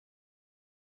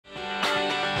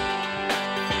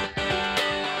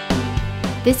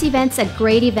This event's a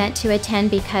great event to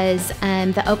attend because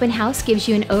the open house gives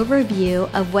you an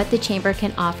overview of what the Chamber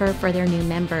can offer for their new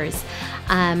members.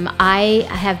 I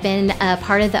have been a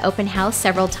part of the open house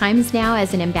several times now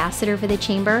as an ambassador for the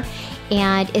Chamber,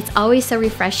 and it's always so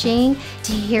refreshing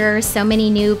to hear so many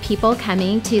new people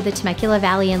coming to the Temecula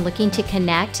Valley and looking to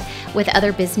connect with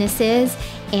other businesses.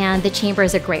 And the Chamber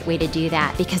is a great way to do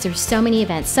that because there's so many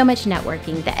events, so much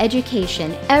networking, the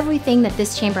education, everything that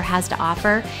this Chamber has to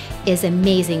offer is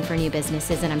amazing for new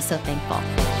businesses, and I'm so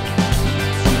thankful.